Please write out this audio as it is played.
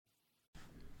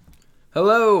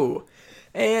Hello,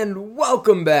 and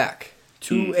welcome back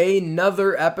to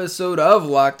another episode of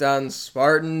Locked On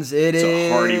Spartans. It's a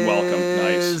hearty welcome.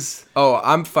 Nice. Oh,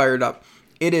 I'm fired up.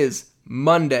 It is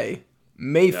Monday,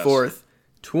 May 4th,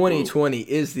 2020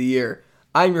 is the year.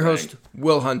 I'm your host,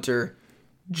 Will Hunter,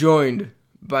 joined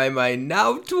by my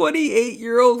now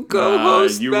 28-year-old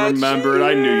co-host, you Matt remembered. Sheehan.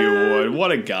 I knew you would.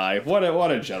 What a guy. What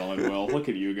a gentleman, Will. Look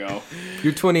at you go.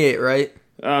 You're 28, right?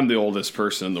 I'm the oldest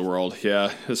person in the world.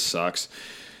 Yeah, this sucks.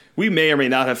 We may or may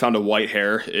not have found a white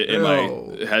hair in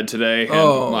my head today.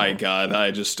 And my God,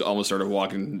 I just almost started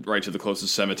walking right to the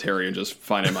closest cemetery and just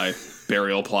finding my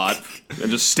burial plot and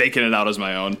just staking it out as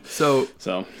my own. So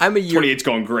I'm a year. 28's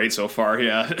going great so far,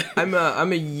 yeah. I'm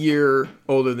a year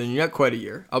older than you, not quite a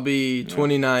year. I'll be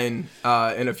 29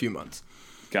 in a few months.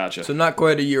 Gotcha. So not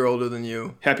quite a year older than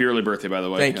you. Happy early birthday, by the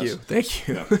way. Thank you.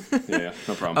 Yeah,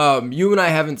 no problem. You and I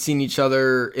haven't seen each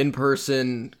other in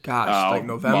person, like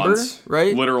November, months.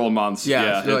 Right? Literal months.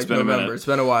 Yeah, it's like been November. a minute. It's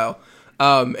been a while.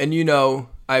 And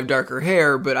I have darker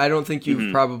hair, but I don't think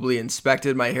you've probably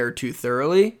inspected my hair too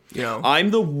thoroughly.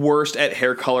 I'm the worst at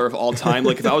hair color of all time.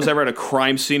 Like, if I was ever at a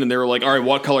crime scene and they were like, all right,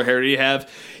 what color hair do you have?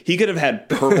 He could have had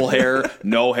purple hair,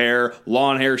 no hair,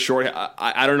 long hair, short hair.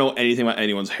 I don't know anything about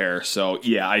anyone's hair. So,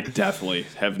 yeah, I definitely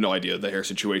have no idea the hair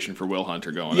situation for Will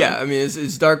Hunter going on. Yeah, I mean,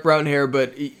 it's dark brown hair,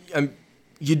 but you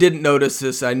didn't notice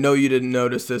this. I know you didn't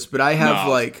notice this, but I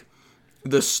have,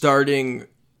 the starting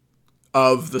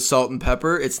of the salt and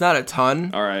pepper. It's not a ton.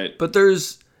 All right. But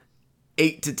there's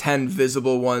 8 to 10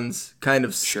 visible ones kind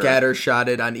of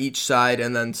scatter-shotted on each side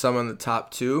and then some on the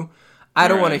top too. I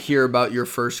don't want to hear about your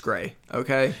first gray,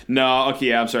 okay? No, okay,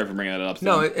 yeah, I'm sorry for bringing that up.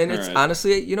 No, and it's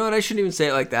honestly, you know what, I shouldn't even say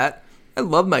it like that. I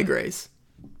love my grays.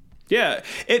 Yeah,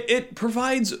 it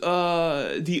provides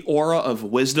the aura of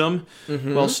wisdom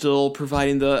while still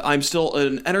providing I'm still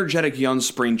an energetic young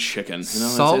spring chicken.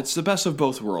 Salt it's the best of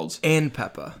both worlds. And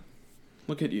pepper.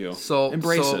 Look at you.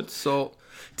 Embrace it.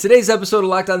 Today's episode of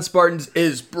Locked On Spartans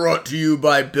is brought to you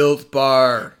by Built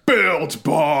Bar. Built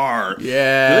Bar.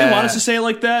 Yeah. Do they want us to say it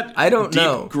like that? I don't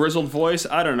know. Deep, grizzled voice?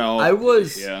 I don't know.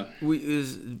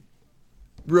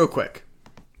 Real quick,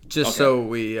 so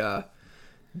we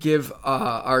give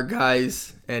our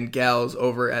guys and gals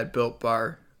over at Built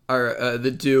Bar go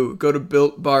to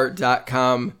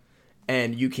BuiltBar.com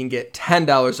and you can get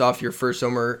 $10 off your first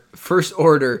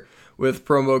order with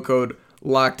promo code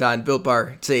Locked On. Built Bar.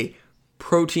 It's a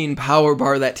protein power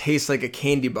bar that tastes like a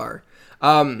candy bar.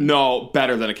 No,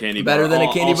 better than a candy bar. Better than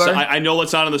a candy bar? I know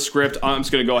it's not on the script. I'm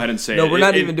just going to go ahead and say it. No, we're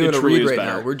not even doing a read right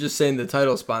better. now. We're just saying the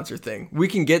title sponsor thing. We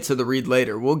can get to the read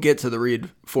later. We'll get to the read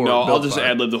for No, Built I'll just Bar.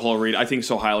 ad-lib the whole read. I think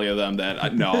so highly of them that,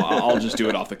 I'll just do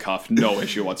it off the cuff. No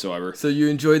issue whatsoever. So you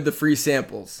enjoyed the free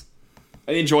samples.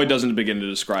 Enjoy doesn't begin to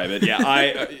describe it.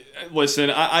 Yeah,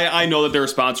 listen, I know that they're a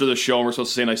sponsor of the show and we're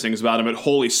supposed to say nice things about them, but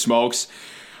holy smokes.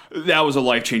 That was a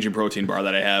life-changing protein bar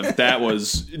that I have. That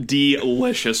was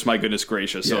delicious, my goodness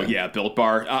gracious. So, yeah, Built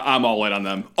Bar, I'm all in on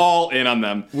them. All in on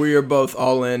them. We are both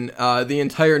all in. The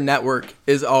entire network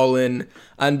is all in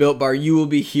on Built Bar. You will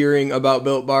be hearing about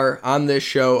Built Bar on this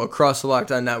show across the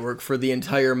Locked On Network for the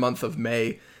entire month of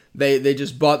May. They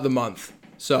just bought the month.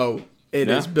 So, it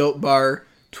is Built Bar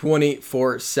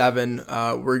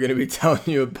 24/7. We're going to be telling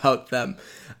you about them.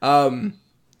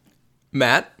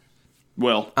 Matt?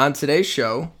 Will. On today's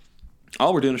show...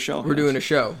 Oh, we're doing a show. We're doing a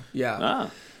show, yeah.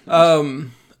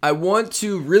 I want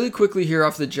to really quickly here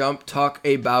off the jump talk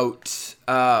about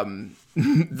the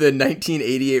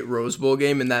 1988 Rose Bowl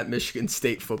game and that Michigan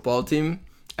State football team.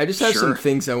 I just have some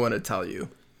things I want to tell you.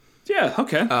 Yeah,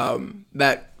 okay.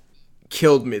 That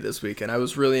killed me this weekend. I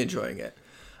was really enjoying it.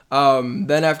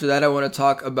 Then after that, I want to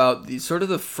talk about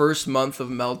the first month of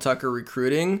Mel Tucker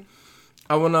recruiting.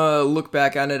 I want to look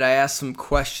back on it. I asked some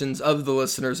questions of the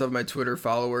listeners, of my Twitter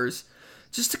followers,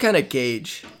 just to kind of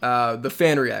gauge the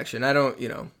fan reaction.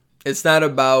 It's not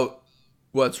about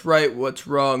what's right, what's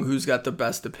wrong, who's got the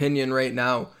best opinion right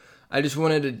now. I just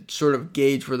wanted to sort of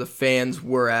gauge where the fans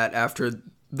were at after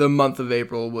the month of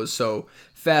April was so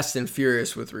fast and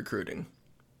furious with recruiting.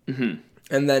 Mm-hmm.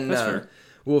 And then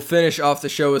we'll finish off the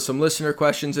show with some listener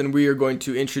questions, and we are going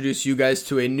to introduce you guys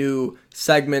to a new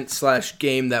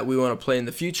segment/game that we want to play in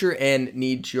the future and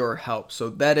need your help. So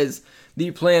that is the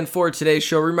plan for today's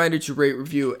show. Reminder to rate,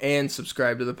 review, and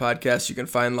subscribe to the podcast. You can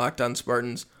find Locked On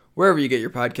Spartans wherever you get your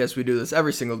podcasts. We do this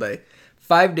every single day,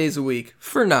 5 days a week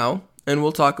for now, and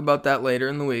we'll talk about that later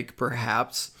in the week,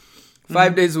 perhaps.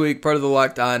 5 days a week, part of the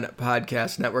Locked On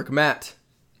Podcast Network. Matt.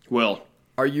 Will.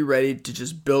 Are you ready to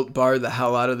just Built Bar the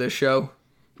hell out of this show?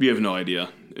 You have no idea.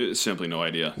 Simply no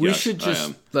idea. We should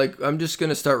just, I'm just going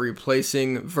to start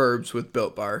replacing verbs with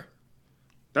Built Bar.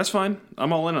 That's fine.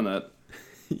 I'm all in on that.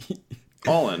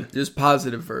 All in. Just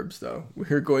positive verbs, though.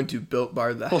 We're going to Built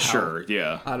Bar the hell Sure,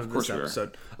 yeah. out of course this we are.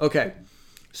 episode. Okay,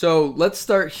 so let's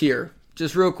start here.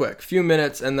 Just real quick, few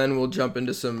minutes, and then we'll jump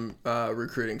into some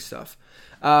recruiting stuff.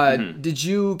 Did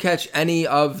you catch any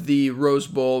of the Rose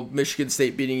Bowl, Michigan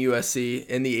State beating USC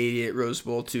in the 88 Rose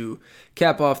Bowl to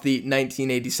cap off the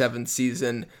 1987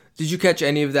 season? Did you catch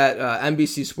any of that?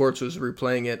 NBC Sports was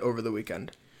replaying it over the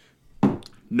weekend.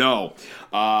 No.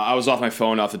 I was off my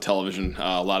phone, off the television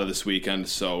a lot of this weekend,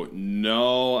 so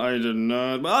no, I did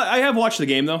not. I have watched the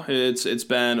game, though. It's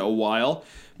been a while.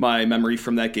 My memory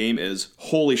from that game is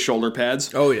holy shoulder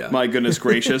pads. Oh, yeah. My goodness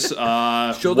gracious.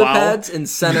 Shoulder pads and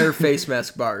center face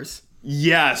mask bars.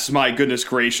 Yes, my goodness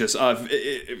gracious.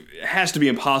 It has to be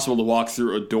impossible to walk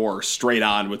through a door straight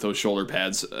on with those shoulder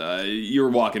pads. You're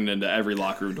walking into every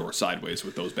locker room door sideways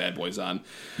with those bad boys on.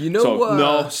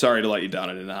 No, sorry to let you down.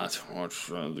 I did not watch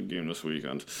the game this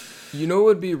weekend. You know what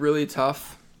would be really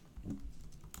tough?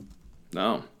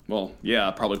 No. Well,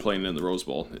 yeah, probably playing in the Rose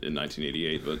Bowl in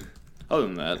 1988, but other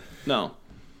than that, no.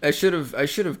 I should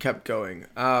have kept going.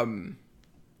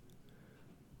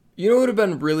 You know what would have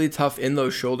been really tough in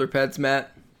those shoulder pads,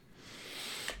 Matt?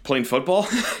 Playing football?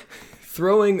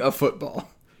 Throwing a football.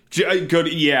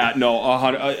 Good, yeah, no,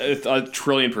 a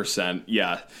trillion percent,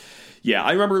 yeah. Yeah,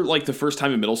 I remember, like, the first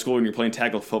time in middle school when you're playing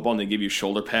tackle football and they give you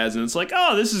shoulder pads, and it's like,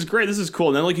 oh, this is great, this is cool.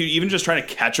 And then, like, you even just try to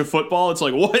catch a football, it's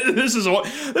like, what? This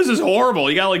is horrible.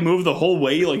 You gotta, like, move the whole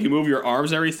way, like, you move your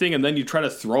arms and everything, and then you try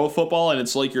to throw a football, and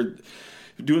it's like you're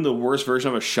doing the worst version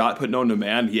of a shot put known to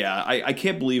man. Yeah, I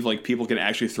can't believe, like, people can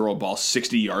actually throw a ball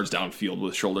 60 yards downfield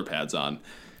with shoulder pads on.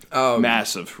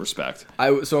 Massive respect.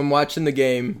 So I'm watching the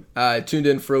game. I tuned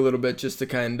in for a little bit just to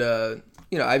kind of,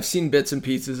 I've seen bits and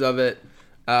pieces of it.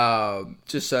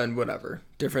 Just on whatever,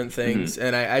 different things.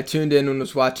 And I tuned in and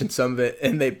was watching some of it,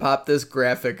 and they popped this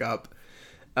graphic up.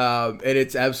 And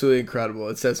it's absolutely incredible.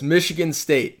 It says, Michigan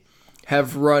State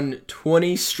have run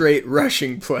 20 straight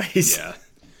rushing plays. Yeah.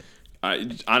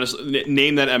 Honestly,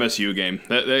 name that MSU game.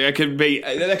 That could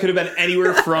have been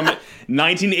anywhere from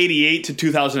 1988 to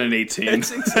 2018.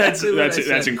 That's exactly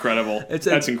that's incredible.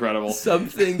 That's incredible. Some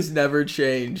things never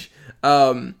change.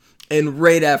 And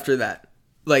right after that,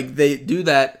 like they do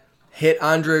that, hit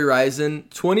Andre Rison,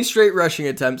 20 straight rushing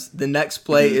attempts. The next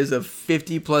play is a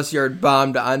 50-plus yard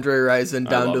bomb to Andre Rison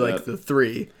down to like the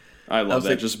 3. I love that.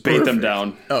 Like, just bait them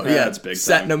down. Oh yeah, that's big.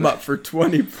 Setting them up for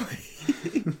 20 plays.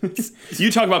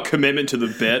 You talk about commitment to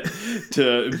the bit,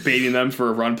 to baiting them for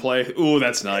a run play. Ooh,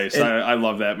 that's nice. I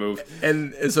love that move.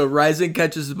 And so Rison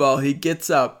catches the ball. He gets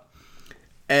up,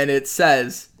 and it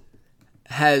says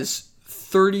has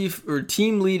 30 or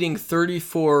team leading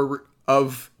 34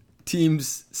 of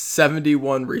team's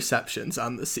 71 receptions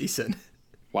on the season.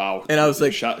 Wow. And I was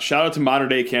like, shout out to modern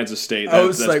day Kansas State.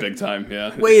 That's like, big time.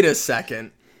 Yeah. Wait a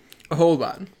second. Hold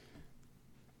on.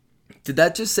 Did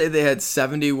that just say they had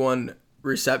 71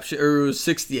 reception, or it was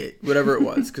 68, whatever it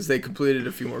was, because they completed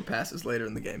a few more passes later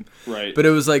in the game. Right. But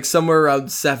it was like somewhere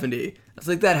around 70. I was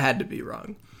like, that had to be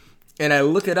wrong. And I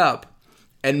look it up,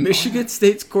 and Michigan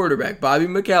State's quarterback, Bobby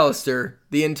McAllister,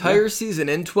 the entire season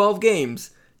in 12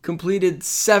 games, completed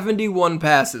 71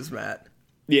 passes, Matt.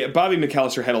 Yeah, Bobby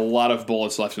McAllister had a lot of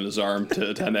bullets left in his arm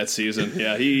to end that season.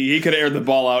 Yeah, he could have aired the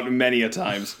ball out many a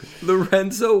times.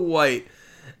 Lorenzo White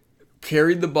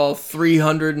carried the ball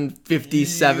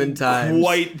 357 times.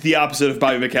 Quite the opposite of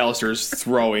Bobby McAllister's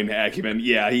throwing acumen.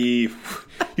 Yeah, you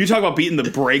talk about beating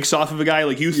the brakes off of a guy.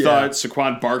 Like, you thought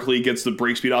Saquon Barkley gets the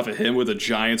brake speed off of him with the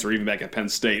Giants or even back at Penn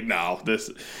State. No,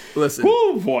 listen.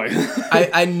 Oh, boy.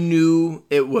 I knew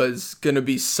it was going to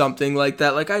be something like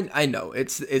that. Like, I know.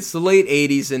 It's the late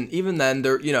 80s, and even then,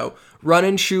 run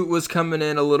and shoot was coming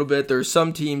in a little bit. There's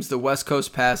some teams, the West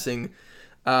Coast passing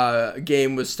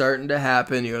game was starting to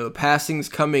happen. The passing's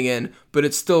coming in, but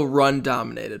it's still run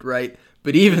dominated, right?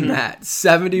 But even that,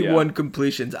 71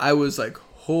 completions, I was like,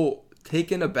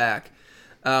 taken aback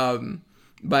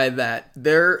by that.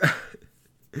 The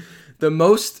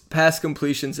most pass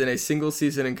completions in a single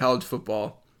season in college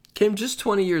football came just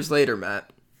 20 years later,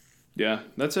 Matt. Yeah,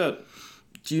 that's it.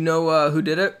 Do you know who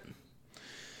did it?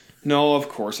 No, of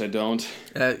course I don't.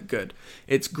 Good.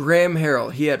 It's Graham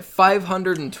Harrell. He had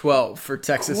 512 for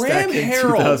Texas Tech in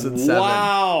 2007.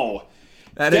 Wow.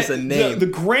 That is a name. The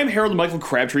Graham Harrell and Michael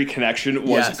Crabtree connection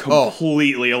was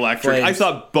completely electric. Flames. I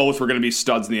thought both were going to be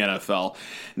studs in the NFL.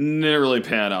 Didn't really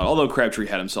pan out. Although Crabtree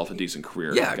had himself a decent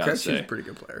career. Yeah, Crabtree's a pretty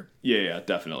good player. Yeah,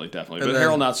 definitely. But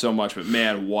Harrell not so much. But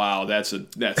man, wow, that's a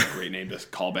great name to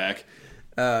call back.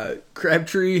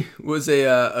 Crabtree was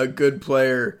a good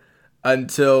player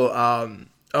until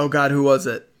who was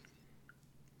it?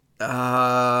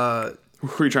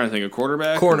 Who are you trying to think? A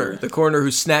quarterback? Corner. Or? The corner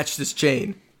who snatched his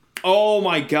chain. Oh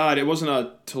my God! It wasn't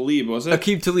a Talib, was it?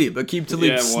 Aqib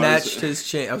Talib snatched his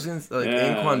chain. I was gonna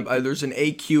Anquan. There's an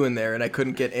AQ in there, and I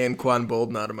couldn't get Anquan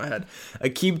Bolden out of my head.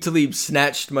 Aqib Talib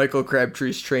snatched Michael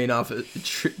Crabtree's chain off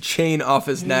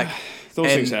his neck. Those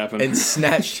things happen. And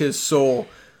snatched his soul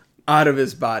out of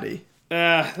his body.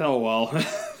 Oh well,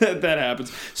 that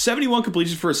happens. 71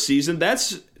 completions for a season.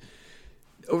 That's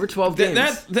over 12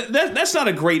 games. That's not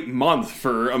a great month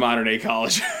for a modern day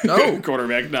college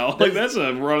quarterback. No, like that's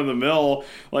a run of the mill.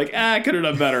 Like could have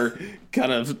done better.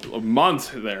 Kind of a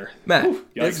month there. Matt,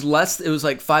 it's less. It was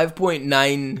like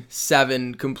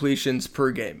 5.97 completions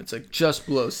per game. It's like just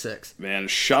below 6. Man,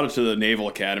 shout out to the Naval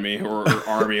Academy or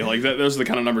Army. Like those are the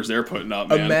kind of numbers they're putting up.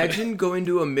 Man. Imagine going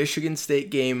to a Michigan State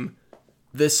game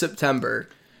this September.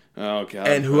 Oh God!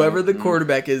 And whoever the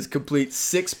quarterback is completes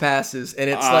 6 passes, and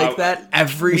it's like that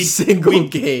every single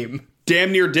game.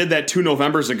 Damn near did that 2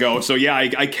 Novembers ago, so yeah,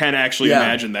 I can actually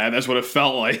imagine that. That's what it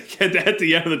felt like at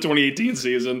the end of the 2018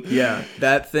 season. Yeah,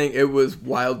 that thing, it was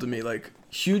wild to me. Like,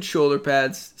 huge shoulder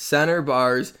pads, center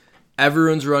bars,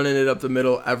 everyone's running it up the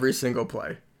middle every single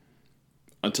play.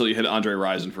 Until you hit Andre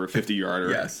Rison for a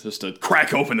 50-yarder. Yes. Just to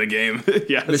crack open the game.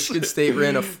 Yes. Michigan State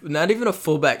ran not even a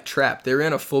fullback trap. They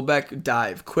ran a fullback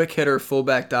dive. Quick hitter,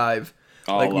 fullback dive.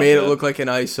 Made it look like an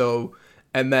ISO.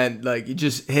 And then, you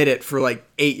just hit it for,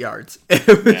 8 yards.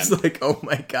 It was oh,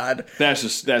 my God. That's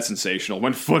sensational.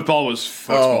 When football was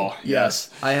football. Oh,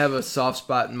 yes. I have a soft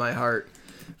spot in my heart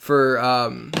for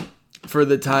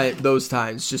those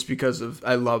times, just because of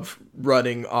I love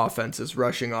rushing offenses,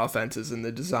 and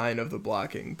the design of the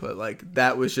blocking. But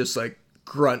that was just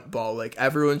grunt ball.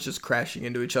 Everyone's just crashing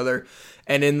into each other.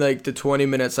 And in the 20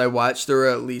 minutes I watched, there were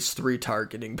at least 3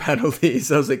 targeting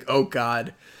penalties. I was like, oh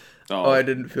God. Oh, I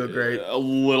didn't feel great. A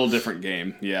little different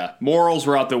game, yeah. Morals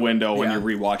were out the window when you're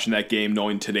rewatching that game,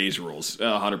 knowing today's rules.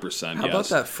 100%. How about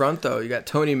that front though? You got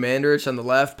Tony Mandarich on the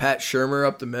left, Pat Shurmur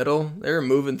up the middle. They were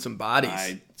moving some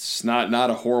bodies. It's not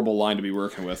a horrible line to be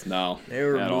working with. No, they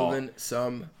were moving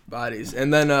some bodies.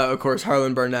 And then of course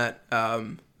Harlan Barnett. I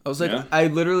was like,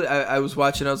 I was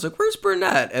watching. I was like, where's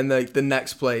Barnett? And the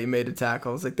next play, he made a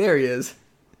tackle. I was like, there he is.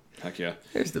 Heck yeah.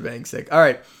 Here's the bang stick. All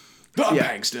right.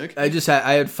 Bang stick. I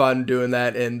had fun doing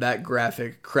that, and that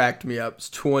graphic cracked me up. It's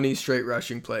 20 straight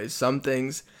rushing plays. Some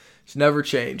things just never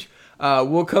change.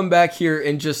 We'll come back here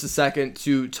in just a second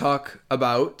to talk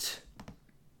about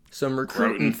some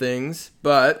recruiting things.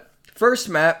 But first,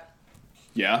 Matt.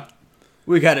 Yeah?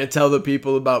 We got to tell the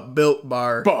people about Built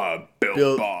Bar.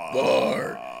 Built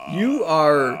Bar. You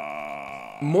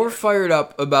are more fired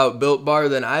up about Built Bar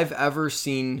than I've ever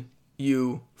seen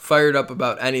you fired up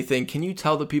about anything. Can you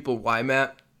tell the people why,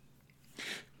 Matt?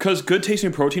 Because good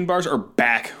tasting protein bars are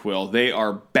back, Will. They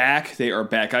are back. They are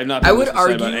back. I've not been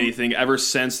excited about anything ever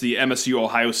since the MSU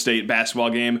Ohio State basketball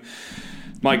game.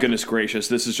 My goodness gracious,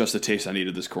 this is just the taste I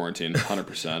needed this quarantine,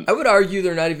 100%. I would argue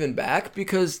they're not even back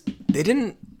because they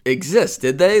didn't exist,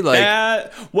 did they?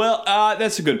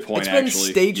 That's a good point, actually. It's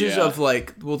been stages of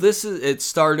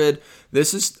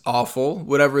this is awful,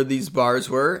 whatever these bars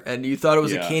were, and you thought it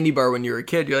was a candy bar when you were a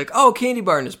kid. You're like, oh, candy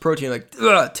bar and it's protein. Like,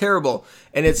 ugh, terrible.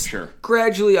 And it's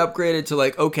gradually upgraded to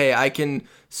okay, I can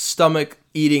stomach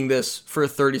eating this for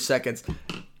 30 seconds.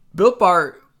 Built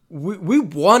Bar, we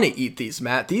want to eat these,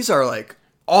 Matt. These are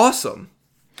awesome.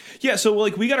 Yeah, so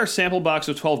we got our sample box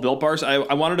of 12 Built Bars.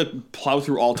 I wanted to plow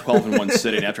through all 12 in one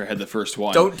sitting after I had the first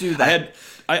one. Don't do that.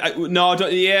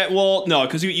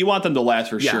 Because you want them to last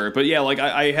for sure. But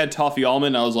I had toffee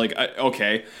almond. And I was like,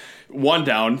 okay, one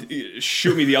down.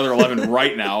 Shoot me the other 11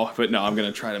 right now. But no, I'm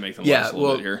going to try to make them last a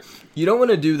little bit here. You don't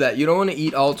want to do that. You don't want to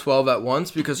eat all 12 at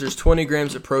once because there's 20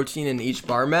 grams of protein in each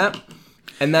bar, Matt.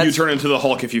 And you turn into the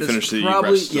Hulk if you finish the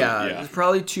rest. It's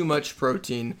probably too much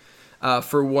protein.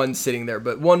 For one sitting there,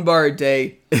 but 1 bar a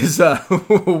day is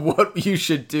what you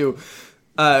should do.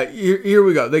 Here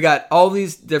we go. They got all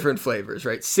these different flavors,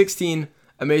 right? 16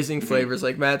 amazing flavors,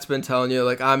 like Matt's been telling you,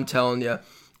 like I'm telling you.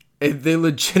 They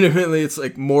legitimately, it's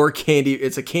more candy.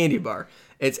 It's a candy bar.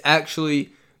 It's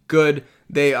actually good.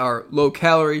 They are low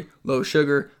calorie, low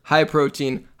sugar, high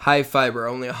protein, high fiber.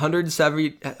 Only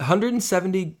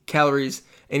 170 calories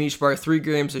in each bar. 3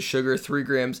 grams of sugar, 3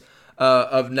 grams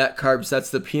of net carbs. That's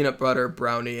the peanut butter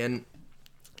brownie, and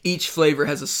each flavor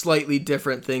has a slightly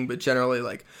different thing, but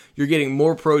generally you're getting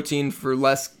more protein for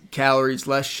less calories,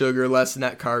 less sugar, less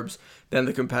net carbs than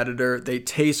the competitor. They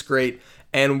taste great,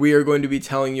 and we are going to be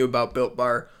telling you about Built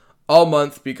Bar all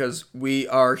month because we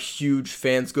are huge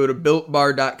fans. Go to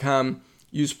BuiltBar.com,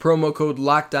 use promo code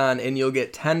LOCKEDON, and you'll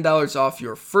get $10 off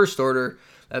your first order.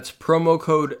 That's promo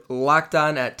code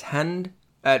LOCKEDON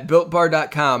at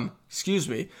BuiltBar.com.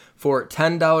 for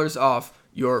 $10 off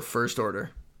your first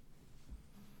order.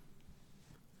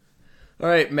 All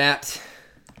right, Matt.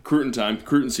 Cruton time.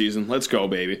 Cruton season. Let's go,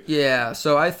 baby. Yeah,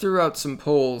 so I threw out some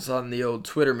polls on the old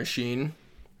Twitter machine.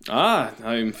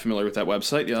 I'm familiar with that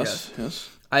website. Yes.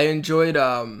 I enjoyed,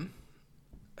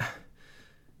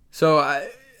 so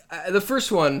the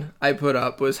first one I put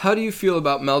up was, how do you feel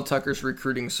about Mel Tucker's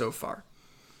recruiting so far?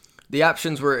 The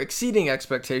options were exceeding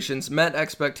expectations, met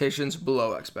expectations,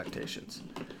 below expectations.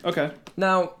 Okay.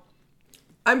 Now,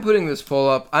 I'm putting this poll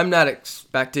up. I'm not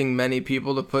expecting many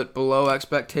people to put below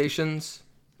expectations.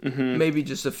 Mm-hmm. Maybe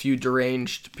just a few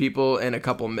deranged people and a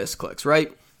couple misclicks,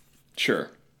 right?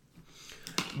 Sure.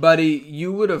 Buddy,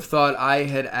 you would have thought I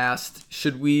had asked,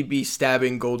 should we be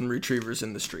stabbing golden retrievers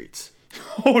in the streets?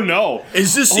 Oh, no.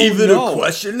 Is this a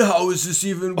question? How is this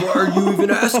even? Why are you even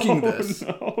asking this?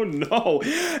 Oh, no.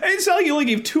 It's not like you only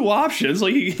gave 2 options.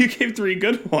 Like, you gave 3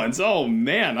 good ones. Oh,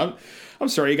 man. I'm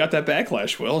sorry you got that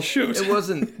backlash, Will. Shoot. It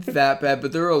wasn't that bad,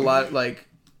 but there were a lot,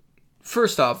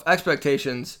 first off,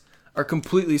 expectations are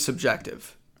completely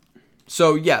subjective.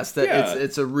 So, yes,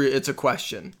 it's a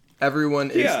question.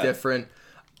 Everyone is different.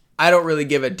 I don't really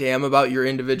give a damn about your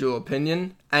individual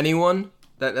opinion. Anyone.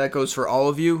 That goes for all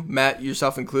of you, Matt,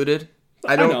 yourself included.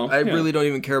 I really don't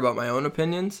even care about my own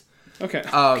opinions.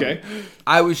 Okay.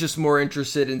 I was just more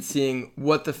interested in seeing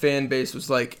what the fan base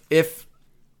was like. If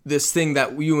this thing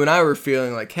that you and I were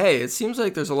feeling like, hey, it seems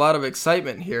like there's a lot of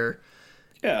excitement here.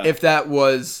 Yeah. If that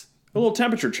was a little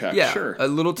temperature check, sure. A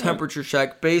little temperature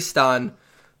check based on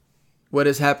what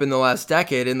has happened the last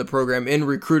decade in the program in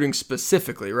recruiting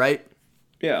specifically, right?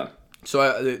 Yeah.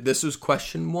 So this was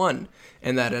question 1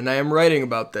 and I am writing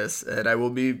about this, and I will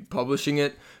be publishing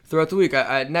it throughout the week.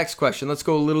 Next question, let's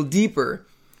go a little deeper.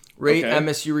 Rate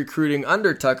MSU recruiting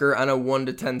under Tucker on a 1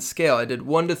 to 10 scale. I did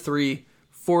 1 to 3,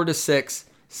 4 to 6,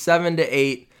 7 to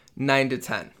 8, 9 to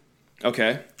 10.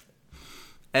 Okay.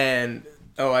 And,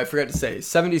 I forgot to say,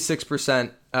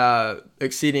 76%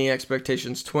 exceeding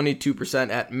expectations, 22%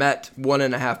 at met,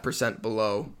 1.5%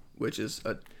 below, which is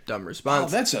a dumb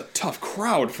response. Wow, that's a tough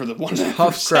crowd for the 1.5%.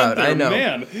 Tough crowd, I know.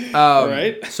 Man.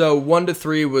 Right? So 1 to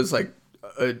 3 was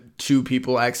 2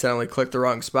 people accidentally clicked the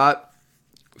wrong spot.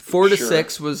 4 to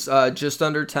 6 was just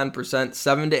under 10%.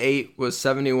 7 to 8 was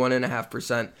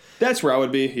 71.5%. That's where I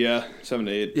would be. Yeah, 7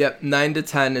 to 8. Yep. 9 to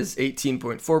 10 is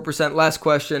 18.4%. Last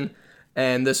question,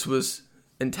 and this was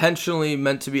intentionally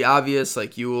meant to be obvious,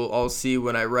 like you will all see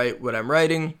when I write what I'm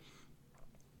writing.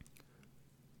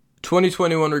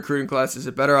 2021 recruiting class is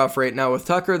a better off right now with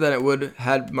Tucker than it would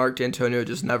had Mark Dantonio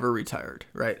just never retired,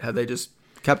 right? Had they just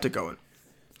kept it going.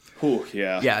 Ooh,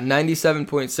 yeah. Yeah,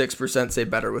 97.6% say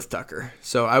better with Tucker.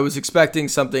 So I was expecting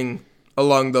something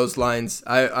along those lines.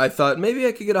 I thought maybe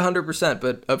I could get 100%,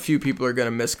 but a few people are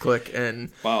going to misclick. And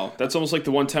wow, that's almost like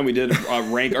the one time we did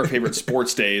rank our favorite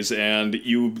sports days, and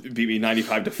you beat me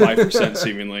 95 to 5%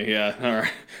 seemingly. Yeah, all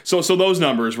right. So those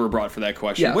numbers were brought for that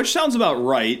question, which sounds about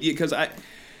right, because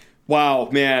wow,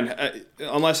 man,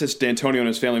 unless it's D'Antonio and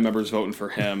his family members voting for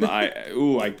him,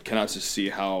 I cannot just see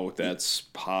how that's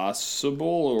possible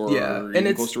or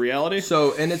even close to reality.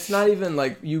 So, and it's not even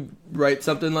like you write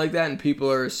something like that and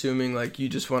people are assuming like you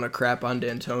just want to crap on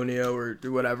D'Antonio or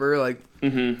whatever. Like,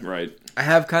 right. I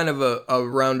have kind of a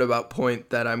roundabout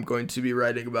point that I'm going to be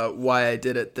writing about why I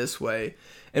did it this way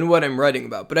and what I'm writing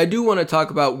about. But I do want to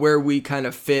talk about where we kind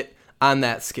of fit on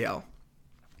that scale.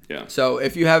 Yeah. So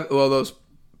if you have, those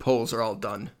polls are all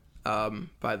done,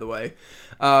 by the way.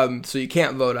 So you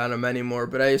can't vote on them anymore,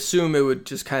 but I assume it would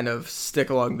just kind of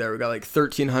stick along there. We got like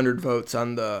 1,300 votes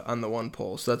on the one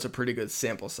poll, so that's a pretty good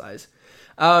sample size.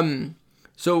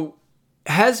 So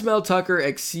has Mel Tucker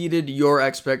exceeded your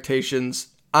expectations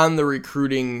on the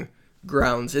recruiting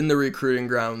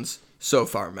grounds, so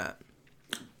far, Matt?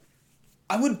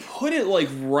 I would put it like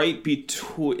right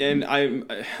between, and I'm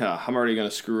already going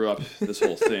to screw up this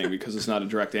whole thing because it's not a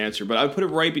direct answer, but I would put it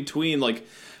right between like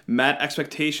met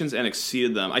expectations and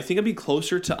exceeded them. I think I'd be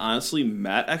closer to honestly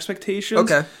met expectations.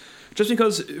 Okay. Just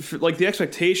because, like, the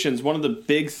expectations, one of the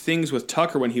big things with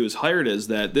Tucker when he was hired is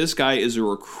that this guy is a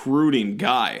recruiting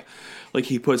guy. Like,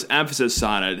 he puts emphasis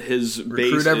on it. His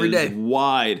base is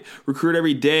wide. Recruit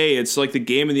every day. It's like the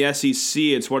game in the SEC.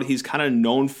 It's what he's kind of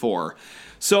known for.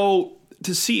 So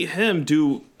to see him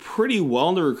do pretty well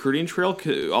in the recruiting trail,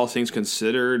 all things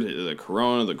considered, the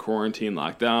corona, the quarantine,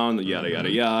 lockdown, the yada, yada,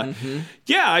 yada.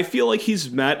 Yeah, I feel like he's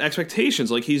met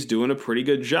expectations. Like, he's doing a pretty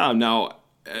good job. Now,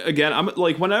 again, I'm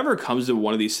like, whenever it comes to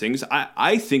one of these things,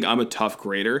 I think I'm a tough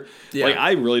grader. Yeah. Like,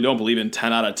 I really don't believe in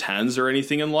 10 out of 10s or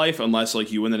anything in life unless,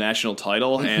 like, you win the national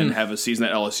title and have a season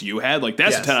that LSU had. Like,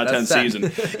 that's Yes, a 10 out of 10 that's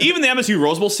 10. season. Even the MSU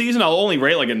Rose Bowl season, I'll only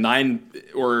rate like a 9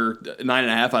 or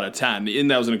 9.5 out of 10. And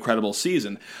that was an incredible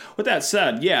season. With that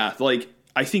said, yeah, like,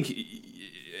 I think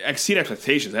exceed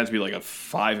expectations. It has to be like a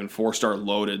 5 and 4-star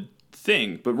loaded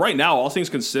thing. But right now, all things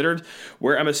considered,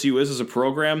 where MSU is as a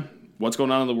program, what's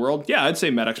going on in the world, yeah, I'd say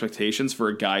met expectations for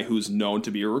a guy who's known to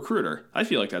be a recruiter. I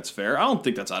feel like that's fair. I don't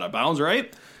think that's out of bounds,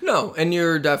 right? No, and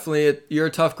you're a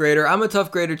tough grader. I'm a tough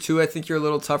grader too. I think you're a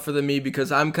little tougher than me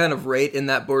because I'm kind of right in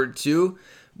that board too.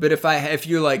 But if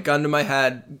you're like gun to my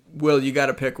head, Will, you got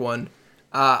to pick one.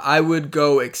 I would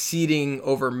go exceeding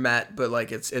over Met, but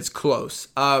like it's close.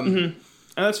 And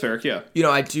that's fair, yeah. You know,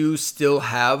 I do still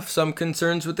have some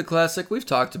concerns with the Classic. We've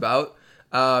talked about.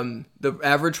 The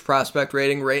average prospect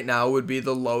rating right now would be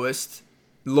the lowest,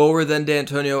 lower than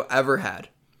D'Antonio ever had.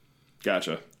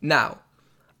 Gotcha. Now,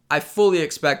 I fully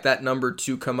expect that number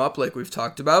to come up like we've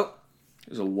talked about.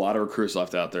 There's a lot of recruits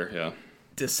left out there, yeah.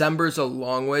 December's a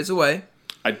long ways away.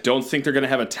 I don't think they're going to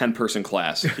have a 10-person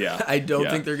class, yeah. I don't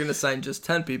think they're going to sign just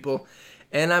 10 people.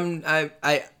 And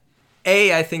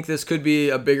I think this could be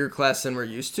a bigger class than we're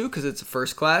used to because it's a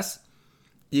first class.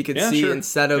 You could see sure.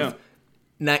 instead of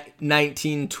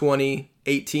 19, 20,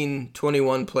 18,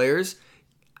 21 players,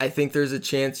 I think there's a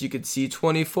chance you could see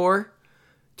 24,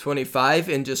 25,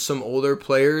 and just some older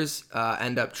players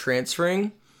end up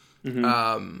transferring.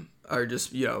 Or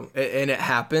just, you know, and it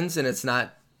happens, and it's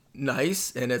not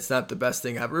nice, and it's not the best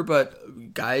thing ever,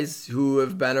 but guys who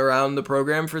have been around the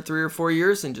program for 3 or 4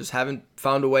 years and just haven't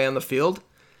found a way on the field,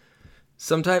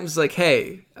 sometimes like,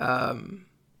 hey,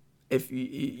 if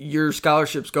your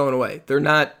scholarship's going away, they're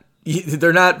not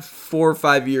 4 or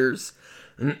 5 years,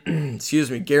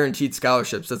 guaranteed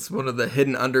scholarships. That's one of the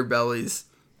hidden underbellies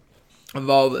of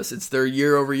all this. It's their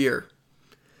year over year.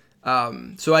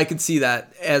 So I could see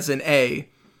that as an A.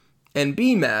 And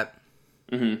B, Matt,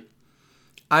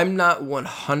 I'm not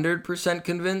 100%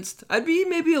 convinced. I'd be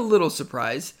maybe a little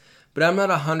surprised, but I'm not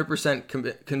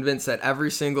 100% convinced that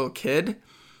every single kid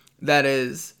that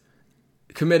is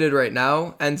committed right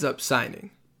now ends up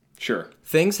signing. Sure.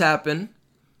 Things happen.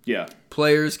 Yeah.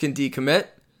 Players can decommit.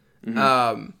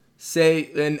 And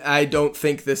I don't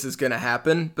think this is going to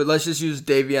happen, but let's just use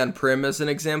Davion Prim as an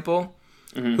example,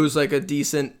 who's like a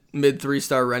decent mid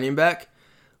 3-star running back.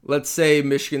 Let's say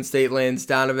Michigan State lands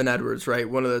Donovan Edwards, right?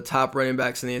 One of the top running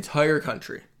backs in the entire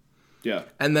country. Yeah.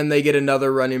 And then they get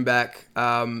another running back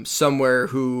somewhere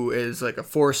who is like a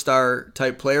 4-star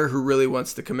type player who really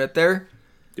wants to commit there.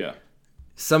 Yeah.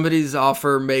 Somebody's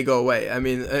offer may go away. I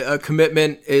mean, a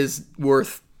commitment is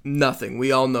worth nothing.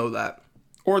 We all know that.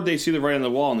 Or they see the writing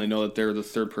on the wall and they know that they're the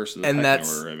third person in the pecking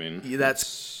order. I mean,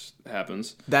 that's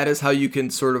happens. That is how you can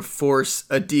sort of force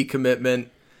a decommitment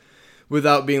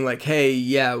without being like, hey,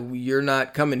 yeah, you're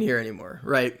not coming here anymore,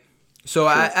 right? So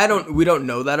sure. We don't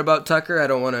know that about Tucker. I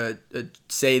don't want to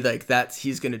say like that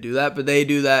he's going to do that, but they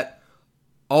do that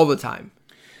all the time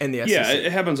in the SEC. Yeah,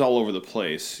 it happens all over the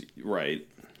place, right?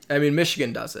 I mean,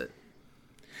 Michigan does it.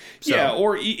 So. Yeah,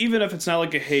 or even if it's not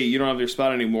like a, hey, you don't have your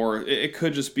spot anymore, it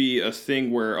could just be a thing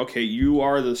where, okay, you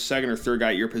are the second or third guy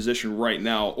at your position right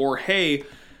now, or hey,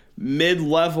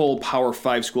 mid-level Power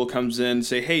 5 school comes in and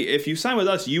say, hey, if you sign with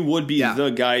us, you would be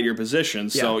the guy at your position.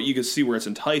 So you can see where it's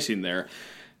enticing there.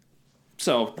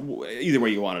 So either way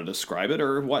you want to describe it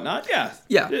or whatnot, yeah.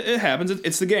 It happens.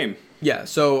 It's the game. Yeah,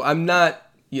 so I'm not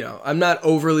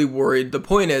overly worried. The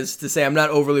point is to say I'm not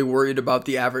overly worried about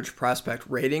the average prospect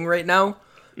rating right now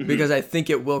because I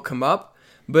think it will come up.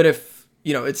 But if,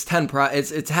 it's 10,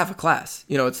 it's half a class.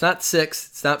 It's not 6,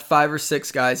 it's not 5 or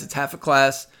 6 guys, it's half a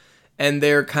class. And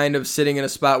they're kind of sitting in a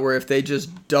spot where if they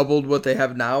just doubled what they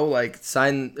have now, like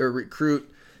sign or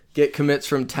recruit, get commits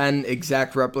from 10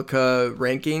 exact replica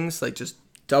rankings, like just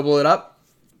double it up,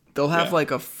 they'll have like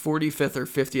a 45th or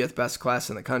 50th best class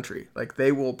in the country. Like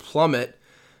they will plummet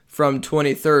from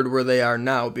 23rd where they are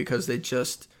now because they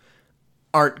just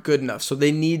aren't good enough. So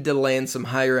they need to land some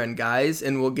higher end guys,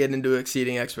 and we'll get into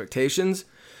exceeding expectations.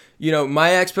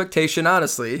 My expectation,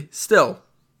 honestly, still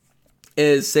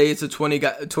is say it's a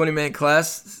 20-man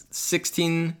class,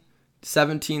 16,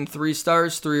 17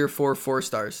 3-stars, 3 or 4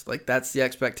 4-stars. Like that's the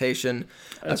expectation.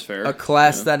 That's fair. A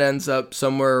class that ends up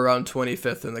somewhere around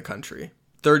 25th in the country,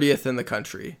 30th in the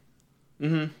country.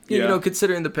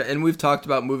 Considering and we've talked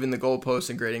about moving the goalposts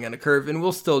and grading on a curve, and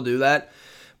we'll still do that.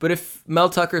 But if Mel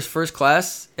Tucker's first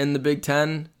class in the Big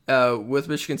Ten with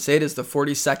Michigan State is the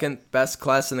 42nd best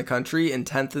class in the country and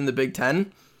 10th in the Big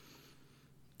Ten,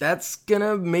 that's going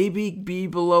to maybe be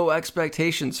below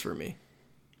expectations for me.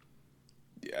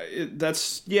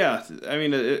 That's yeah. I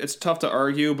mean, it's tough to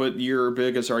argue, but your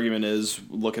biggest argument is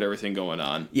look at everything going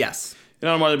on. Yes. And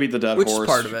I don't want to beat the dead Which horse. is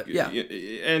part of it, yeah.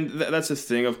 And that's the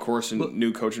thing, of course.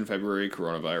 New coach in February,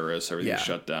 coronavirus, everything's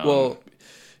shut down. Well,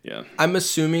 yeah. I'm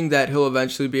assuming that he'll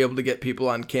eventually be able to get people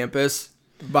on campus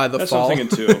by the fall. That's what I'm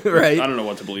thinking too. Right? I don't know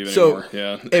what to believe anymore.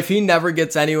 Yeah. If he never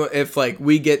gets anyone, if like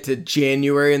we get to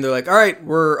January and they're like, all right,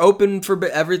 we're open for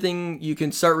everything, you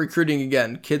can start recruiting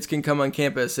again. Kids can come on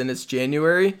campus and it's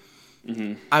January.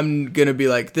 Mm-hmm. I'm going to be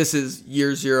like, this is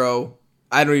year zero.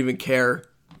 I don't even care.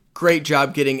 Great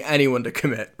job getting anyone to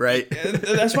commit, right?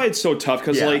 That's why it's so tough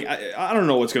because like I don't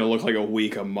know what's going to look like a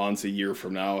week, a month, a year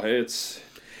from now. It's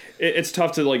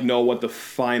tough to like know what the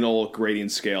final grading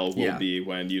scale will be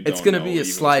when you don't. It's going to know be a even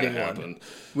sliding what's gonna one. happen.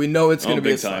 We know it's going to be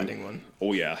a big time. sliding one.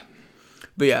 Oh yeah.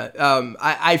 But yeah,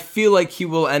 I feel like he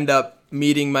will end up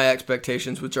meeting my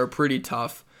expectations, which are pretty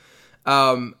tough.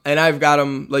 And I've got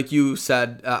him, like you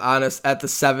said, honest at the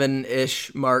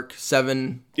 7-ish mark,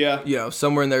 7. Yeah. You know,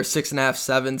 somewhere in there, 6.5,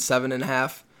 7,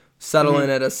 7.5. Settle in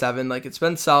at a 7. Like it's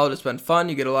been solid. It's been fun.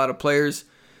 You get a lot of players.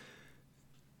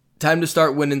 Time to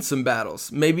start winning some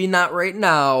battles. Maybe not right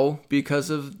now because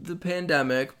of the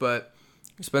pandemic, but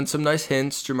there's been some nice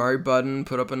hints. Jamari Budden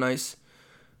put up a nice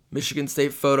Michigan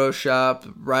State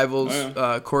Photoshop. Rivals,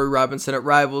 Corey Robinson at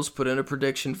Rivals put in a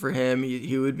prediction for him.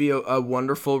 He would be a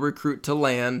wonderful recruit to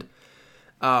land.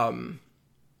 But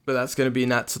that's going to be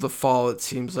not to the fall, it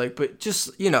seems like. But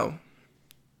just, you know,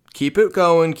 keep it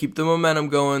going. Keep the momentum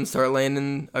going. Start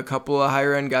landing a couple of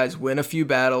higher-end guys. Win a few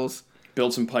battles.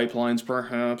 Build some pipelines,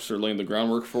 perhaps, or laying the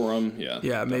groundwork for them. Yeah.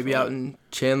 Yeah, definitely. maybe out in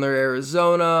Chandler,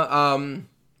 Arizona.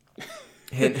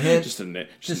 Hint, hint. just to name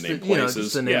places. You know,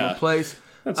 just the name of place.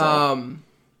 That's all.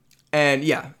 And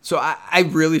yeah, so I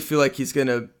really feel like they're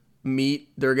going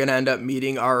to end up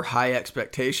meeting our high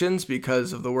expectations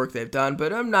because of the work they've done.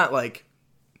 But I'm not like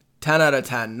 10 out of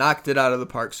 10, knocked it out of the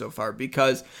park so far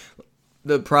because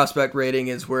the prospect rating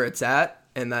is where it's at.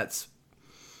 And that's,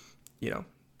 you know,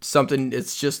 something,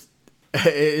 it's just,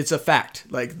 it's a fact.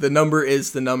 Like the number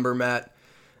is the number, Matt.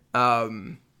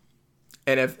 And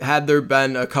had there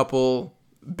been a couple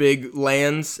big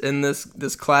lands in this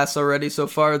class already so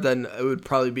far, then it would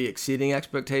probably be exceeding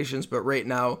expectations. But right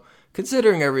now,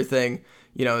 considering everything,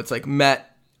 you know, it's like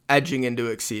met edging into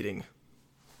exceeding.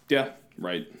 Yeah,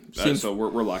 right. So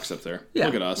we're lockstep there. Yeah,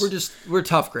 look at us. We're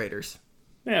tough graders.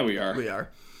 Yeah, we are. We are.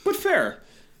 But fair.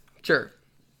 Sure.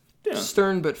 Yeah.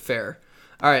 Stern but fair.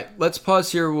 All right, let's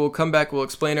pause here. We'll come back. We'll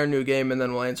explain our new game, and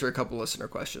then we'll answer a couple listener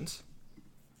questions.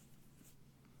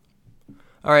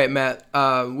 All right, Matt,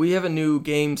 we have a new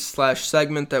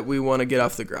game/segment that we want to get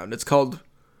off the ground. It's called,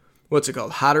 what's it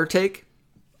called? Hotter Take?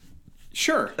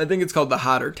 Sure. I think it's called the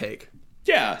Hotter Take.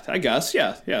 Yeah, I guess.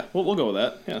 Yeah. We'll go with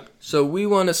that. Yeah. So we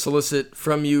want to solicit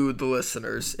from you, the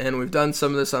listeners, and we've done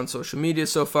some of this on social media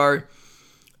so far.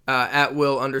 At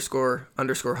Will__Hunter,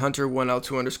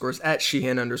 1L2 at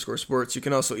Sheehan_sports. You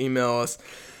can also email us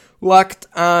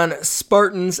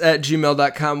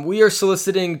lockedonspartans@gmail.com. We are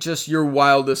soliciting just your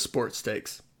wildest sports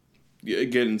takes.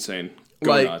 Get insane.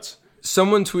 Go nuts.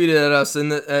 Someone tweeted at us,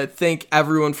 and thank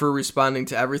everyone for responding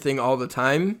to everything all the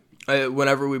time.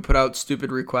 Whenever we put out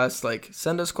stupid requests, like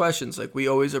send us questions. Like we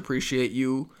always appreciate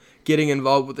you getting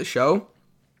involved with the show.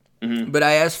 Mm-hmm. But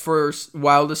I asked for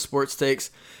wildest sports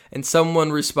takes, and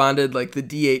someone responded like the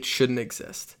DH shouldn't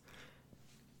exist.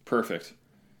 Perfect.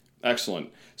 Excellent.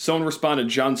 Someone responded,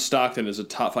 John Stockton is a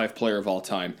top 5 player of all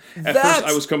time. At first,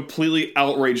 I was completely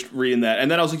outraged reading that. And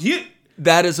then I was like,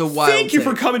 that is a wild take. Thank you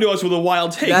for coming to us with a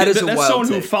wild take. That's someone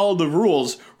take. Who followed the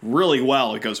rules really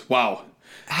well. It goes, wow.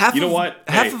 You know what?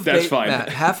 That's fine. Matt,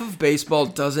 half of baseball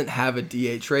doesn't have a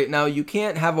DH right now. You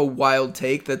can't have a wild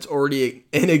take that's already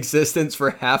in existence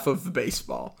for half of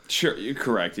baseball. Sure, you're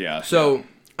correct, yeah. So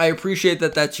I appreciate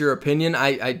that that's your opinion.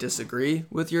 I disagree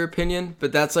with your opinion,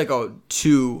 but that's like that's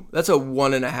a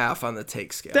 1.5 on the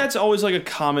take scale. That's always like a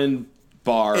common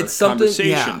bar it's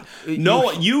conversation.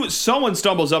 Yeah. Someone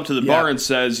stumbles up to the bar and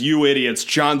says, "You idiots,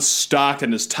 John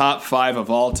Stockton is top 5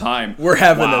 of all time." We're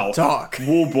having a talk.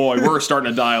 Oh boy, we're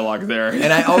starting a dialogue there.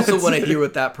 And I also want to hear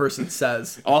what that person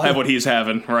says. I'll have what he's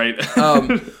having, right?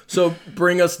 So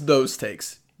bring us those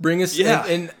takes. Bring us,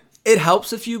 and it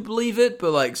helps if you believe it,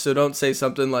 but so don't say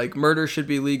something like murder should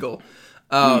be legal.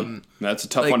 That's a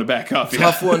tough one to back up.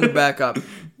 Tough one to back up.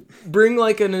 Bring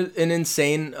an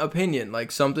insane opinion,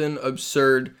 like something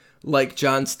absurd, like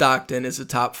John Stockton is a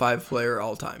top 5 player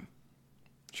all time.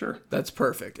 Sure. That's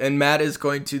perfect. And Matt is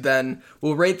going to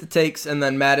we'll rate the takes, and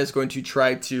then Matt is going to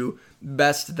try to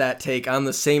best that take on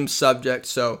the same subject.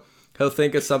 So he'll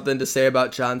think of something to say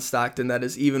about John Stockton that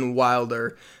is even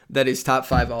wilder, that he's top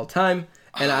 5 all time.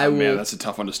 And I will. Man, that's a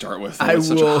tough one to start with. I It's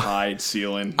such will- a high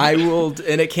ceiling. I will,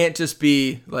 and it can't just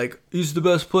be like he's the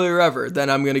best player ever. Then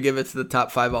I'm gonna give it to the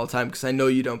top 5 all time because I know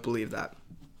you don't believe that.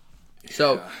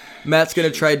 So Matt's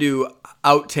gonna try to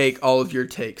outtake all of your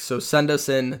takes. So send us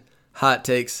in hot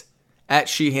takes at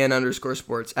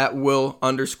Sheehan_sports, at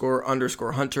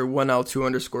Will__Hunter, 1L 2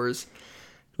 underscores,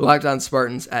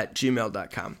 LockedOnSpartans at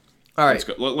gmail.com. All right, Let's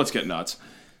go. Let's get nuts.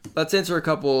 let's answer a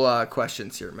couple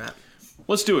questions here, Matt.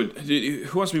 Let's do it.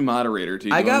 Who wants to be moderator?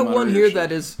 I got one here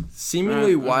that is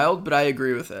seemingly wild, but I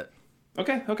agree with it.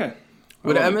 Okay.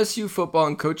 Would MSU football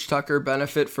and Coach Tucker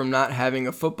benefit from not having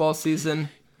a football season?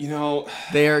 You know,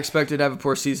 They are expected to have a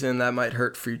poor season, and that might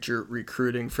hurt future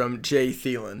recruiting, from Jay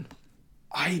Thielen.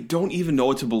 I don't even know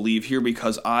what to believe here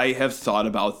because I have thought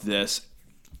about this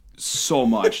so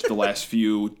much the last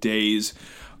few days.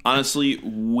 Honestly,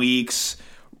 weeks.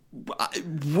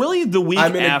 Really, the week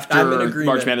I'm in after agreement.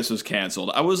 March Madness was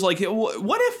canceled, I was like,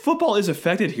 what if football is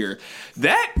affected here?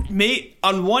 That may,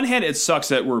 on one hand, it sucks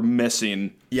that we're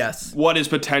missing Yes. what is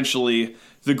potentially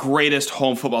the greatest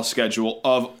home football schedule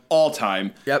of all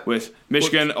time. Yep. With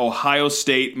Michigan, Ohio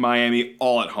State, Miami,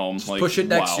 all at home. Like, Push it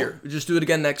next wow. year. Just do it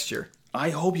again next year.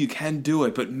 I hope you can do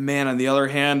it, but man, on the other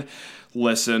hand,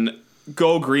 listen,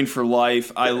 go green for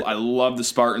life. I love the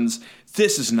Spartans.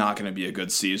 This is not going to be a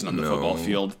good season on the football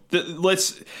field.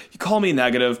 Let's call me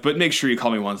negative, but make sure you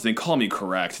call me one thing. Call me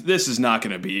correct. This is not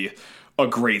going to be a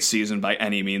great season by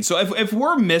any means. So if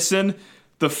we're missing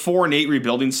the 4-8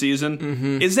 rebuilding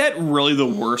season, is that really the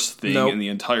worst thing Nope. in the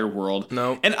entire world?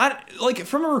 No. And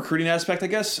from a recruiting aspect, I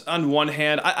guess on one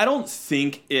hand, I don't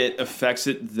think it affects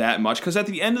it that much because at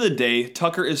the end of the day,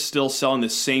 Tucker is still selling the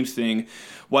same thing,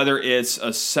 whether it's a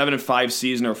 7-5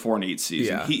 season or a 4-8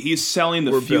 season. Yeah. He's selling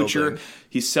the We're future. building.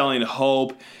 He's selling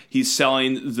hope. He's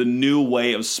selling the new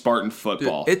way of Spartan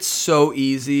football. It's so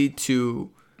easy to,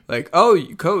 like, oh,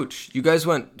 coach, you guys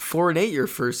went 4-8 your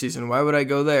first season. Why would I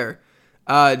go there?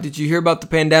 Did you hear about the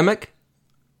pandemic?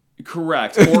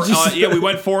 Correct. Or we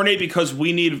went 4-8 because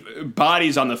we need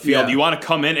bodies on the field. Yeah. You want to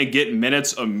come in and get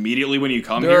minutes immediately when you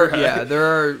come There here?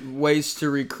 are ways to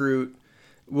recruit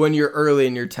when you're early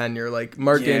in your tenure. Like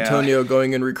Mark Yeah. Antonio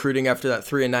going and recruiting after that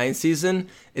 3-9 season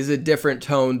is a different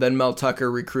tone than Mel Tucker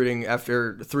recruiting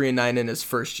after 3-9 in his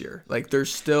first year. Like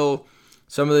there's still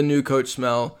some of the new coach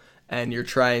smell, and you're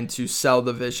trying to sell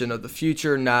the vision of the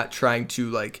future, not trying to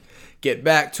like get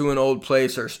back to an old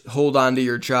place or hold on to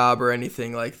your job or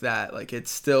anything like that. Like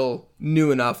it's still new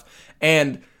enough,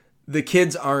 and the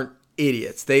kids aren't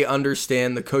idiots. They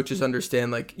understand, the coaches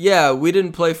understand, like, yeah, we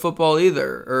didn't play football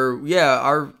either, or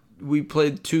yeah, we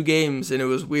played 2 games and it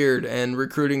was weird, and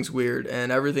recruiting's weird,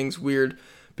 and everything's weird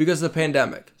because of the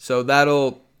pandemic. So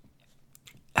that'll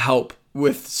help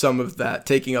with some of that,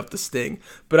 taking up the sting.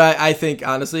 But I think,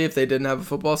 honestly, if they didn't have a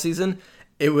football season,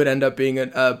 it would end up being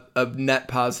a net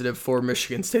positive for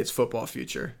Michigan State's football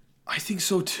future. I think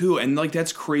so too, and like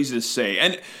that's crazy to say.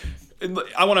 And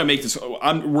I want to make this.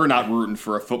 We're not rooting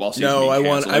for a football season. No, being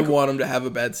canceled. I want them to have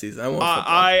a bad season. I want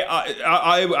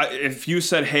football. If you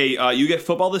said, "Hey, you get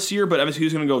football this year, but MSU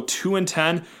is going to go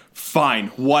 2-10," fine,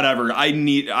 whatever. I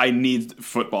need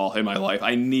football in my life.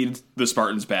 I need the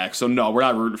Spartans back. So no, we're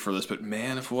not rooting for this. But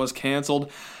man, if it was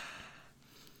canceled,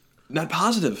 not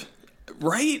positive.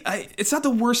 Right? It's not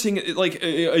the worst thing.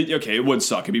 Okay, it would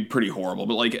suck. It'd be pretty horrible.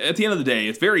 But like at the end of the day,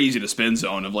 it's very easy to spin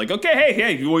zone of like, okay,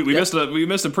 hey, we missed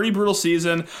a pretty brutal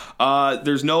season.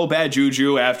 There's no bad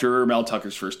juju after Mel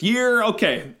Tucker's first year.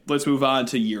 Okay, let's move on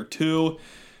to year 2.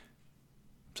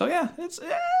 So yeah, it's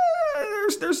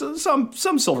there's some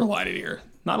silver lining here.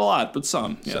 Not a lot, but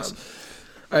some. Yes.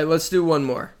 All right, let's do one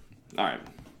more. All right.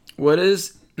 What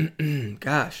is?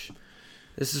 Gosh,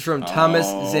 this is from Thomas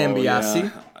Zambiasi.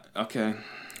 Yeah. Okay.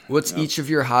 What's each of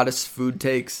your hottest food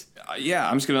takes? Yeah,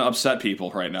 I'm just gonna upset people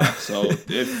right now. So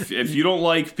if you don't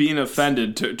like being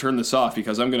offended, turn this off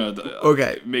because I'm gonna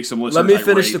make some listeners. Let me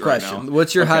finish the right question. now.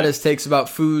 What's your hottest takes about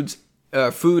food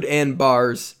and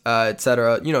bars,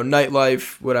 etc.?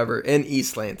 Nightlife, whatever, in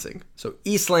East Lansing. So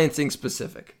East Lansing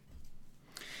specific.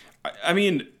 I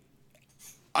mean,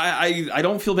 I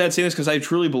don't feel bad saying this because I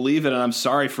truly believe it, and I'm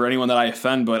sorry for anyone that I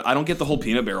offend, but I don't get the whole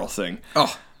peanut barrel thing.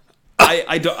 Oh.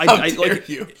 I don't. How dare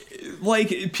you?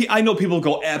 I know people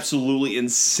go absolutely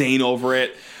insane over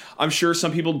it. I'm sure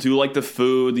some people do like the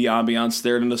food, the ambiance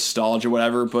there, the nostalgia,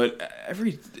 whatever. But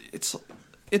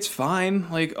it's fine.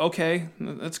 Like, okay,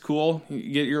 that's cool.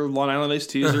 You get your Long Island iced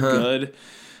teas; they're good.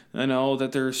 I know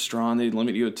that they're strong. They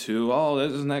limit you to 2. Oh,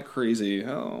 isn't that crazy?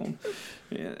 Oh,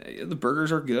 yeah, the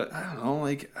burgers are good. I don't know.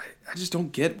 Like, I just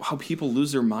don't get how people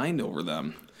lose their mind over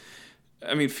them.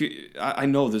 I mean, I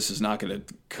know this is not going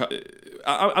to.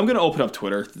 I'm going to open up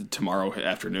Twitter tomorrow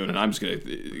afternoon, and I'm just going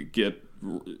to get.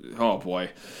 Oh boy.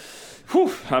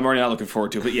 Whew, I'm already not looking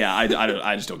forward to it, but yeah,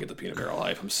 I just don't get the peanut barrel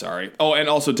life. I'm sorry. Oh, and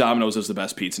also Domino's is the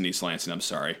best pizza in East Lansing. I'm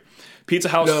sorry. Pizza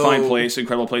House, fine place,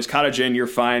 incredible place. Cottage Inn, you're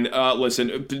fine.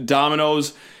 Listen,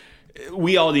 Domino's,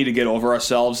 we all need to get over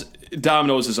ourselves.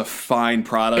 Domino's is a fine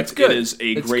product. It's good. It is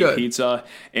a It's great good. pizza,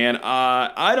 and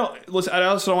I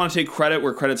also don't want to take credit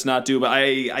where credit's not due, but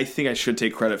I think I should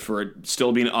take credit for it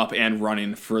still being up and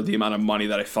running for the amount of money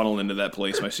that I funneled into that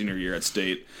place my senior year at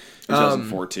State,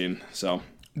 2014. So.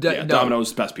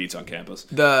 Domino's best pizza on campus.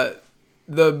 The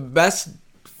best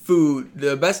food,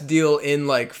 the best deal in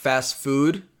like fast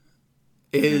food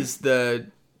is the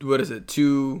what is it?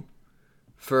 2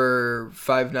 for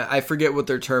 $5.99. I forget what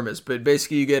their term is, but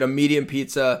basically you get a medium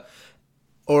pizza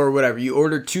or whatever. You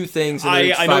order 2 things. And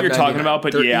I know what you're talking about,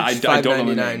 but yeah, I don't know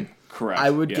the name. Correct. I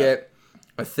would get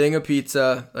a thing of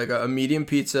pizza, like a medium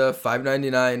pizza,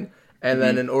 $5.99, and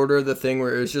then an order of the thing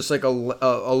where it was just like a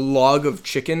log of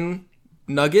chicken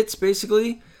nuggets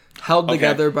basically held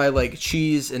together by like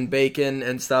cheese and bacon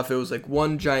and stuff. It was like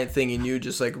one giant thing, and you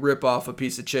just like rip off a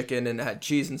piece of chicken and it had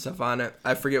cheese and stuff on it.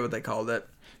 I forget what they called it.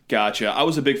 Gotcha. I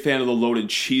was a big fan of the loaded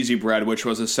cheesy bread, which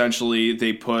was essentially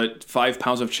they put 5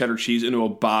 pounds of cheddar cheese into a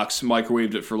box,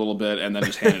 microwaved it for a little bit, and then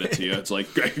just handed it to you. It's like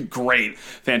great,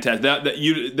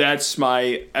 fantastic. That's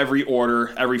my every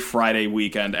order every Friday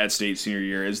weekend at State senior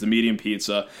year is the medium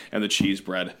pizza and the cheese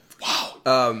bread.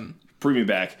 Wow. Bring me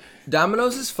back.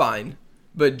 Domino's is fine,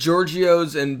 but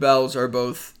Giorgio's and Bell's are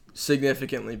both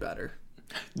significantly better.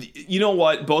 You know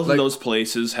what? Both of those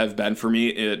places have been for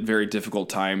me at very difficult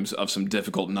times of some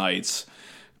difficult nights,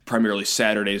 primarily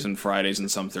Saturdays and Fridays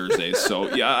and some Thursdays.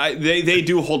 So yeah, they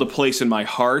do hold a place in my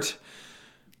heart.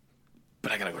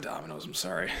 But I gotta go Domino's. I'm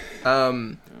sorry.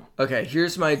 Okay,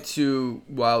 here's my 2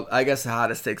 I guess the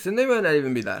hottest takes, and they might not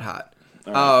even be that hot.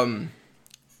 Right.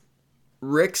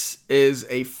 Rick's is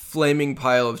a flaming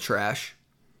pile of trash.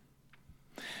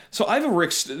 So I have a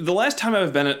Rick's. The last time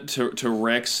I've been to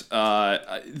Rick's,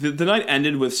 the night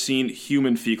ended with seeing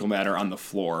human fecal matter on the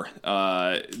floor.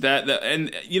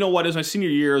 And you know what? It was my senior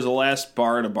year. It was the last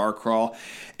bar at a bar crawl.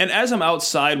 And as I'm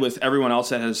outside with everyone else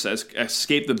that has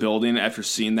escaped the building after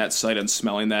seeing that sight and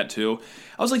smelling that too,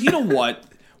 I was like, you know what?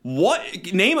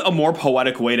 Name a more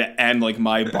poetic way to end like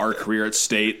my bar career at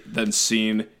State than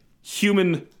seeing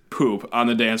human poop on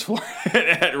the dance floor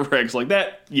at Rick's like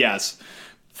that. Yes,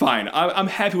 fine. I'm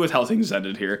happy with how things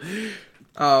ended here.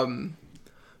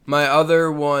 My other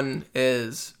one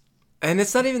is, and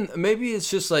it's not even, maybe it's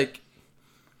just like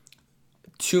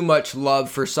too much love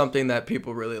for something that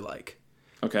people really like.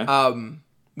 Okay.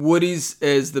 Woody's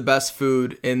is the best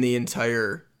food in the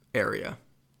entire area.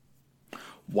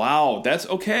 Wow, that's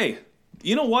okay.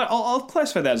 You know what? I'll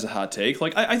classify that as a hot take.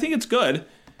 Like I think it's good.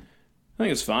 I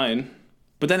think it's fine.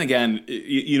 But then again,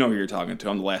 you know who you're talking to.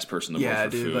 I'm the last person to vote for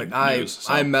dude. food. Like news,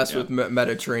 so, I mess with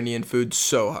Mediterranean food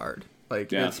so hard.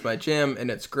 Like it's my jam,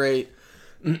 and it's great.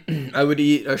 I would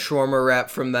eat a shawarma wrap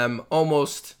from them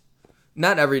almost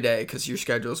not every day because your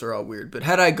schedules are all weird. But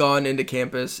had I gone into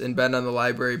campus and been on the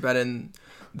library, been in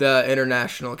the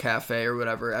International Cafe or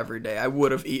whatever every day, I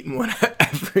would have eaten one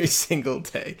every single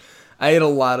day. I ate a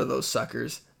lot of those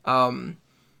suckers.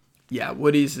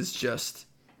 Woody's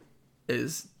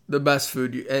is the best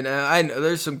food, and I know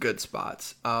there's some good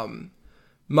spots.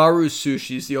 Maru's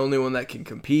Sushi is the only one that can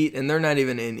compete, and they're not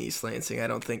even in East Lansing, I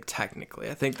don't think, technically.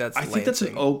 I think that's Lansing. I think that's yeah,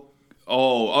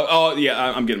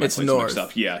 I'm getting my place mixed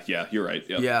up. Yeah, you're right.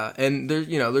 Yep. Yeah, and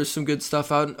there's some good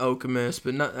stuff out in Okemos,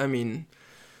 but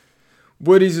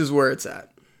Woody's is where it's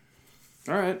at.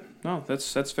 All right. No,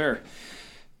 that's fair.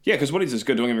 Yeah, because Woody's is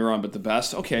good, don't get me wrong, but the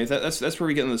best? Okay, that's where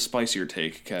we get in the spicier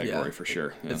take category for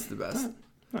sure. Yeah. It's the best.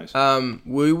 Nice.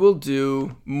 We will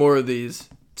do more of these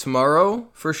tomorrow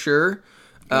for sure.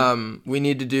 We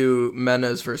need to do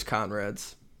Mena's versus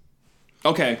Conrad's.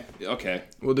 Okay.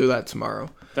 We'll do that tomorrow.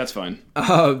 That's fine.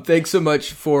 Thanks so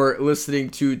much for listening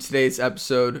to today's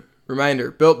episode.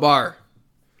 Reminder, Built Bar.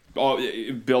 Oh,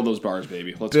 build those bars,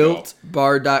 baby. Let's go.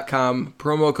 BuiltBar.com.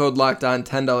 Promo code LOCKEDON,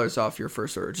 $10 off your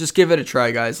first order. Just give it a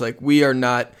try, guys. Like, we are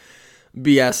not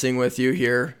BSing with you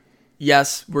here.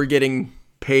 Yes, we're getting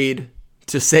paid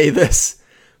to say this,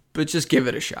 but just give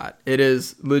it a shot. It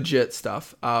is legit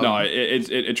stuff. No,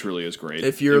 it truly is great.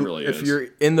 If you're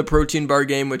in the protein bar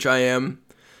game, which I am.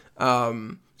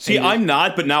 See, I'm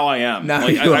not, but now I am. Now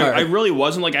like, you are. I really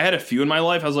wasn't. Like, I had a few in my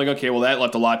life. I was like, okay, well, that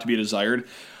left a lot to be desired.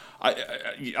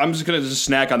 I'm just going to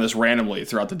snack on this randomly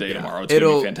throughout the day tomorrow. It's going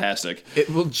to be fantastic. It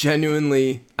will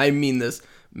genuinely, I mean this,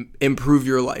 improve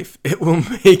your life. It will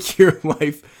make your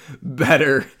life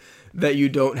better that you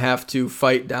don't have to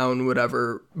fight down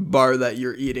whatever bar that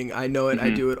you're eating. I know it. I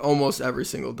do it almost every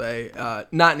single day.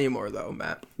 Not anymore though,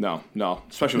 Matt. No,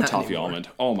 especially with toffee almond.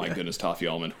 Oh my goodness, toffee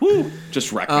almond. Woo!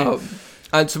 Just wrecked me.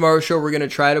 On tomorrow's show, we're gonna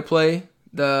try to play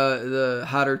the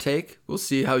hotter take. We'll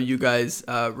see how you guys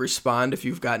respond. If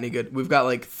you've got any good, we've got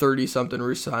like 30 something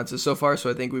responses so far, so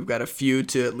I think we've got a few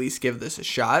to at least give this a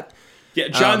shot. Yeah,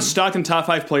 John Stockton, top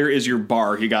 5 player is your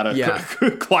bar. You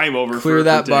gotta climb over. Clear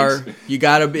that bar. You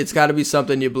gotta. It's gotta be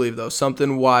something you believe though.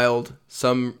 Something wild.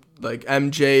 Some like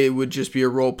MJ would just be a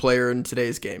role player in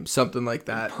today's game. Something like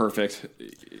that. Perfect.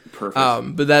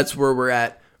 But that's where we're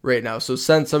at right now. So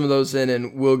send some of those in,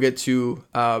 and we'll get to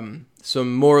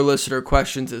some more listener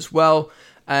questions as well.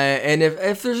 And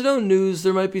if there's no news,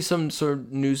 there might be some sort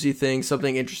of newsy thing,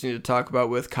 something interesting to talk about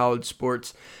with college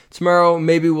sports. Tomorrow,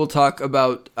 maybe we'll talk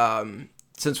about,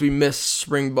 since we missed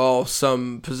spring ball,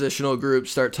 some positional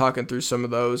groups, start talking through some of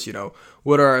those,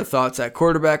 what are our thoughts at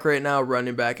quarterback right now,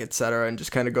 running back, etc., and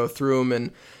just kind of go through them.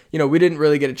 And, we didn't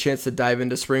really get a chance to dive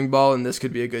into spring ball, and this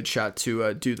could be a good shot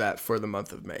to do that for the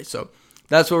month of May. So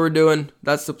that's what we're doing.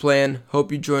 That's the plan.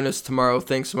 Hope you join us tomorrow.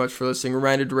 Thanks so much for listening.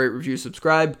 Reminder to rate, review,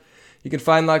 subscribe. You can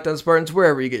find Locked On Spartans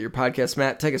wherever you get your podcast.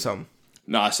 Matt, take us home.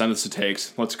 Nah, send us the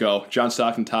takes. Let's go. John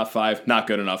Stockton, top 5. Not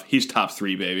good enough. He's top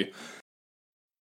 3, baby.